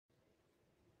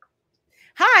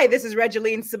Hi, this is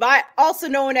Regeline Sabai, also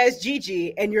known as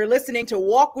Gigi, and you're listening to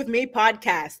Walk With Me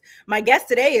podcast. My guest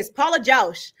today is Paula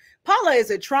Jauch. Paula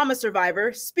is a trauma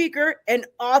survivor, speaker, and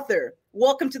author.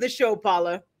 Welcome to the show,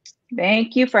 Paula.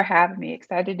 Thank you for having me.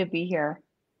 Excited to be here.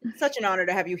 Such an honor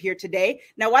to have you here today.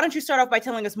 Now, why don't you start off by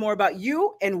telling us more about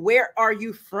you and where are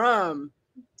you from?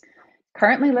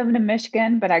 Currently living in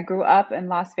Michigan, but I grew up in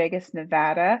Las Vegas,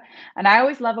 Nevada. And I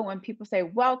always love it when people say,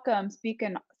 welcome,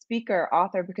 speaker,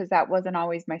 author, because that wasn't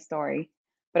always my story.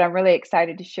 But I'm really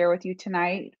excited to share with you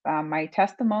tonight my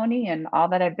testimony and all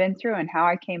that I've been through and how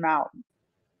I came out.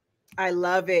 I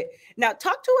love it. Now,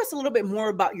 talk to us a little bit more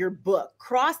about your book,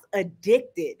 Cross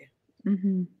Addicted.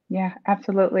 Yeah,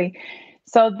 absolutely.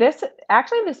 So this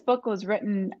book was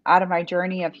written out of my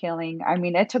journey of healing. I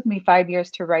mean, it took me 5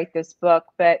 years to write this book,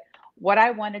 but what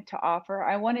I wanted to offer,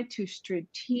 I wanted to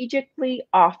strategically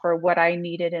offer what I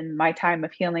needed in my time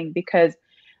of healing because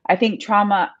I think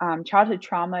childhood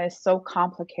trauma is so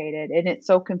complicated and it's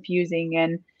so confusing.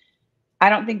 And I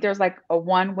don't think there's like a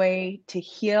one way to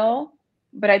heal,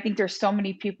 but I think there's so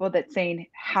many people that saying,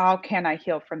 how can I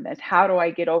heal from this? How do I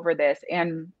get over this?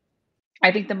 And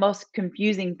I think the most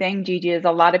confusing thing, Gigi, is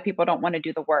a lot of people don't want to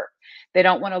do the work. They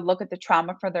don't want to look at the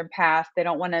trauma from their past. They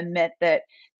don't want to admit that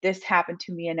this happened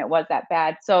to me and it was that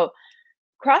bad. So,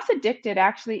 cross addicted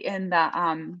actually in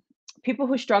the people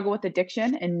who struggle with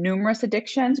addiction and numerous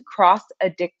addictions, cross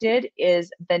addicted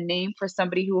is the name for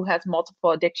somebody who has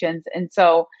multiple addictions. And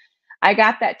so, I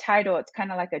got that title. It's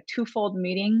kind of like a twofold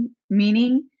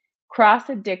meaning cross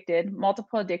addicted,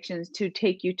 multiple addictions to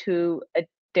take you to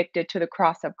addicted to the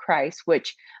cross of Christ,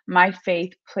 which my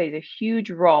faith plays a huge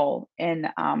role in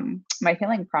my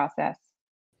healing process.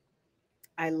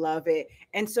 I love it.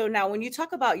 And so now, when you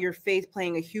talk about your faith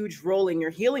playing a huge role in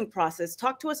your healing process,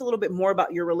 talk to us a little bit more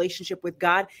about your relationship with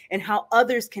God and how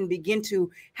others can begin to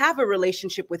have a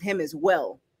relationship with Him as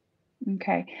well.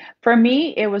 Okay. For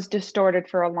me, it was distorted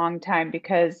for a long time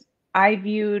because I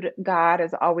viewed God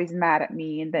as always mad at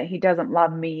me and that he doesn't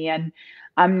love me and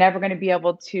I'm never going to be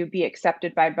able to be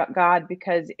accepted by God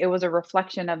because it was a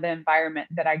reflection of the environment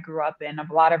that I grew up in, of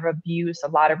a lot of abuse, a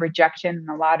lot of rejection, and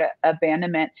a lot of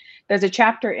abandonment. There's a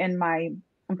chapter in my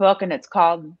book and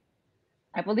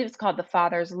I believe it's called The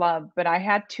Father's Love, but I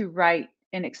had to write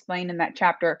and explain in that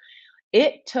chapter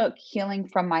it took healing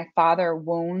from my father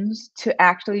wounds to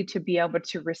actually to be able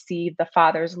to receive the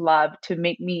father's love to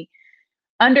make me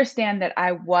understand that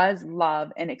I was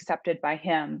loved and accepted by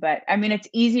him. But I mean, it's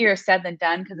easier said than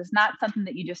done because it's not something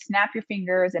that you just snap your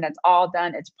fingers and it's all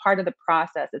done. It's part of the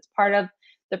process. It's part of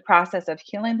the process of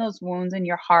healing those wounds in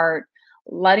your heart,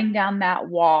 letting down that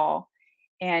wall,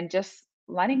 and just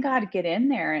letting God get in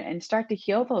there and start to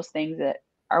heal those things that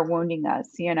are wounding us.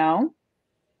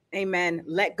 Amen.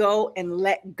 Let go and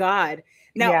let God.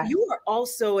 Now, Yes. you are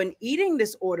also an eating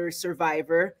disorder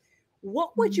survivor.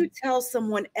 What would you tell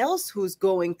someone else who's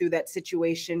going through that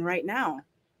situation right now?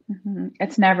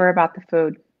 It's never about the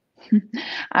food.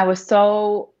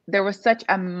 There was such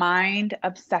a mind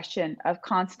obsession of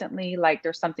constantly like,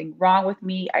 there's something wrong with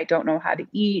me. I don't know how to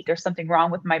eat. There's something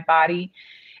wrong with my body.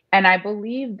 And I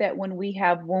believe that when we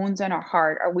have wounds in our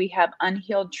heart or we have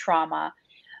unhealed trauma,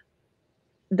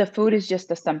 the food is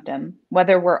just a symptom.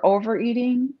 Whether we're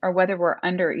overeating or whether we're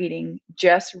undereating,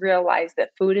 just realize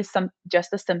that food is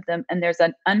just a symptom and there's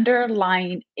an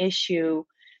underlying issue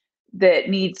that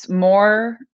needs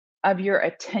more of your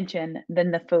attention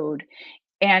than the food.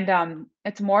 And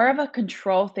it's more of a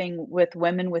control thing with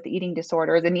women with eating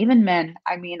disorders and even men.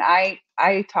 I mean, I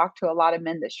talk to a lot of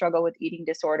men that struggle with eating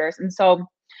disorders. And so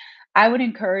I would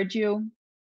encourage you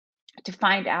to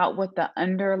find out what the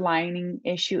underlying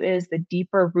issue is, the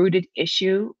deeper rooted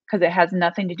issue, because it has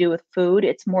nothing to do with food.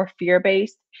 It's more fear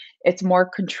based, it's more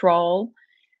control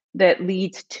that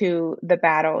leads to the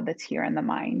battle that's here in the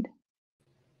mind.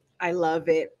 I love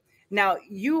it. Now,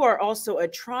 you are also a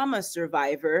trauma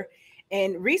survivor.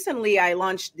 And recently, I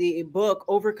launched the book,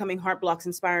 Overcoming Heart Blocks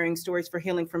Inspiring Stories for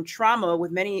Healing from Trauma,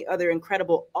 with many other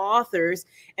incredible authors.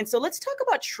 And so let's talk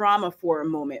about trauma for a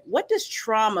moment. What does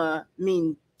trauma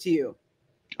mean to you?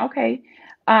 Okay.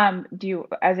 Do you,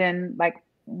 as in, like,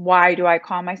 why do I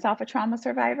call myself a trauma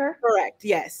survivor? Correct.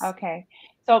 Yes. Okay.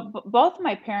 So both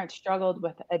my parents struggled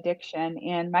with addiction,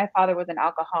 and my father was an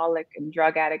alcoholic and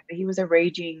drug addict, but he was a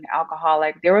raging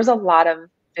alcoholic. There was a lot of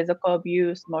physical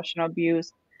abuse, emotional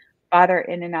abuse, father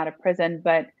in and out of prison.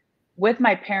 But with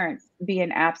my parents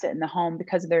being absent in the home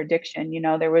because of their addiction,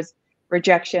 there was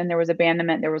rejection, there was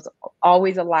abandonment, there was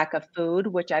always a lack of food,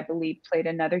 which I believe played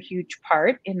another huge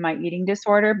part in my eating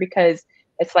disorder because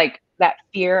it's like that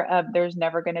fear of there's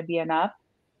never going to be enough.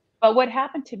 But what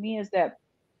happened to me is that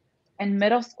in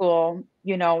middle school,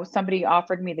 you know, somebody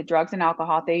offered me the drugs and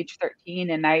alcohol at the age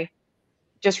 13, and I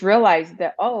just realized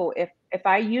that, oh, if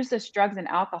I use this drugs and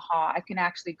alcohol, I can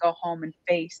actually go home and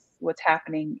face what's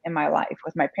happening in my life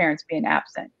with my parents being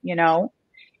absent, you know?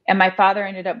 And my father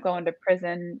ended up going to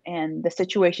prison, and the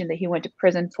situation that he went to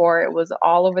prison for, it was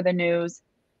all over the news.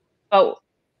 But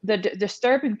the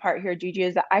disturbing part here, Gigi,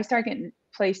 is that I started getting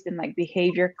placed in like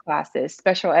behavior classes,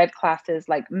 special ed classes,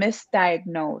 like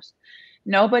misdiagnosed.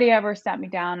 Nobody ever sat me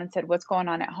down and said, what's going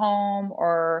on at home?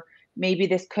 Or maybe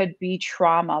this could be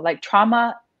trauma. Like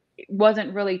trauma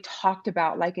wasn't really talked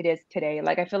about like it is today.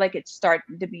 Like I feel like it's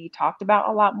starting to be talked about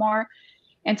a lot more.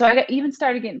 And so even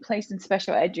started getting placed in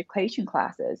special education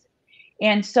classes.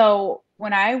 And so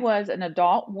when I was an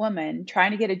adult woman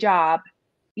trying to get a job,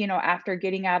 you know, after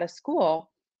getting out of school,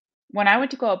 when I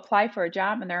went to go apply for a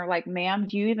job and they're like, ma'am,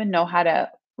 do you even know how to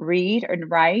read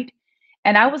and write?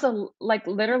 And I was like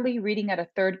literally reading at a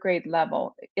third grade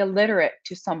level, illiterate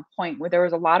to some point where there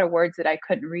was a lot of words that I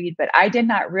couldn't read, but I did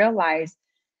not realize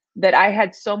that I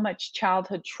had so much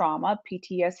childhood trauma,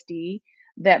 PTSD,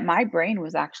 that my brain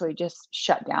was actually just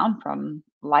shut down from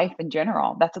life in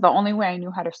general. That's the only way I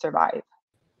knew how to survive.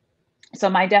 So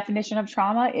my definition of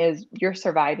trauma is you're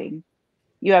surviving.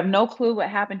 You have no clue what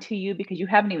happened to you because you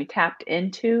haven't even tapped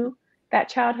into that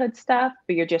childhood stuff,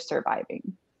 but you're just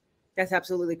surviving. That's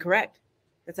absolutely correct.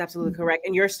 That's absolutely correct.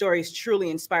 And your story is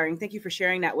truly inspiring. Thank you for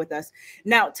sharing that with us.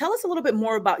 Now, tell us a little bit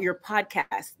more about your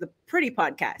podcast, the Pretty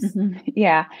Podcast.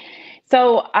 Yeah.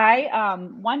 So I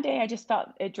one day I just felt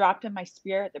it dropped in my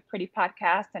spirit, the Pretty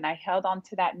Podcast, and I held on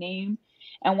to that name.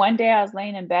 And one day I was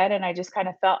laying in bed and I just kind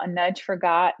of felt a nudge for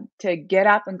God to get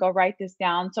up and go write this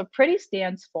down. So Pretty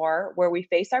stands for where we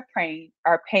face our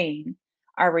pain,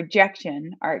 our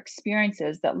rejection, our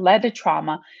experiences that led to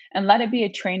trauma, and let it be a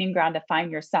training ground to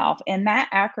find yourself. And that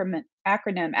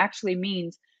acronym actually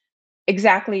means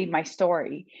exactly my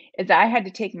story is that I had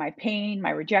to take my pain,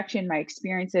 my rejection, my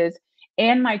experiences,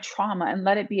 and my trauma and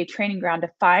let it be a training ground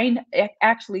to find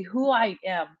actually who I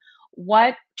am,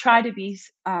 what tried to be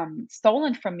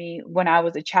stolen from me when I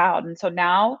was a child. And so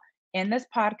now in this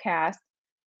podcast,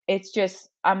 it's just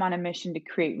I'm on a mission to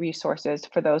create resources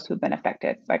for those who've been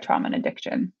affected by trauma and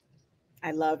addiction.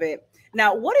 I love it.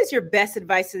 Now, what is your best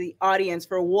advice to the audience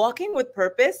for walking with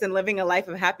purpose and living a life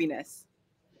of happiness?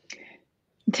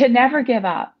 To never give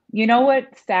up. You know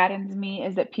what saddens me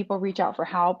is that people reach out for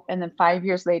help and then 5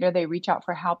 years later they reach out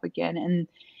for help again.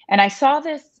 And I saw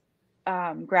this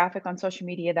graphic on social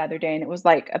media the other day, and it was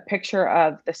like a picture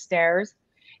of the stairs,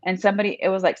 and it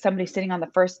was like somebody sitting on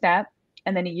the first step,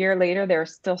 and then a year later they were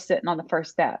still sitting on the first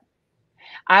step.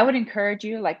 I would encourage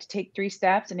you like to take 3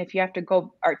 steps, and if you have to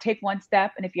go or take 1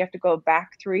 step, and if you have to go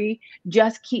back 3,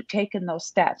 just keep taking those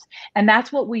steps. And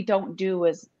that's what we don't do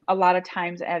is a lot of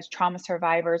times as trauma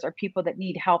survivors or people that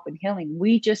need help and healing,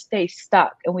 we just stay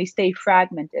stuck and we stay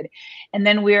fragmented. And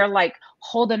then we're like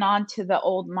holding on to the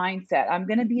old mindset. I'm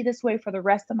going to be this way for the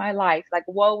rest of my life. Like,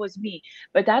 woe is me.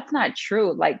 But that's not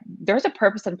true. Like, there's a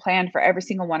purpose and plan for every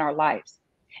single one of our lives.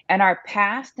 And our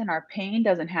past and our pain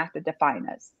doesn't have to define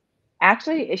us.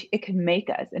 Actually, it can make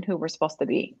us and who we're supposed to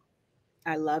be.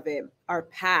 I love it. Our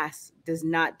past does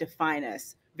not define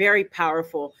us. Very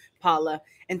powerful, Paula.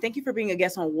 And thank you for being a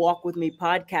guest on Walk With Me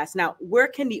podcast. Now, where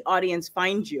can the audience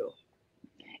find you?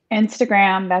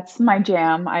 Instagram, that's my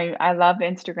jam. I love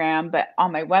Instagram, but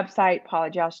on my website,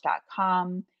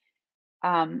 paulajauch.com.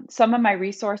 Some of my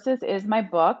resources is my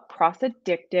book, Cross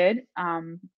Addicted,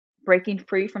 Breaking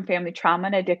Free from Family Trauma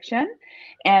and Addiction.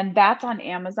 And that's on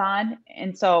Amazon.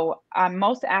 And so I'm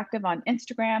most active on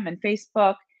Instagram and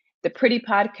Facebook, the Pretty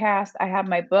Podcast. I have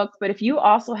my book. But if you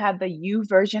also have the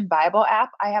YouVersion Bible app,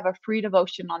 I have a free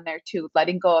devotion on there too,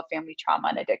 Letting Go of Family Trauma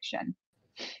and Addiction.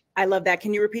 I love that.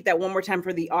 Can you repeat that one more time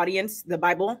for the audience, the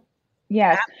Bible?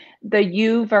 Yes, the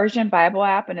YouVersion Bible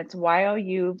app, and it's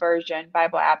YouVersion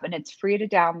Bible app, and it's free to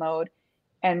download.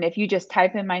 And if you just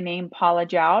type in my name, Paula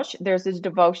Jauch, there's this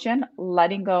devotion,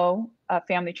 Letting Go of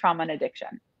Family Trauma and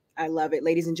Addiction. I love it.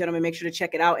 Ladies and gentlemen, make sure to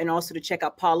check it out, and also to check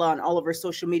out Paula on all of her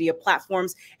social media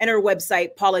platforms and her website,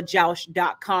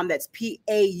 paulajauch.com. That's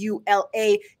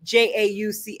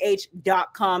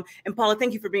PaulaJauch.com. And Paula,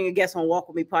 thank you for being a guest on Walk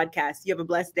With Me podcast. You have a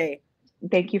blessed day.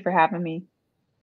 Thank you for having me.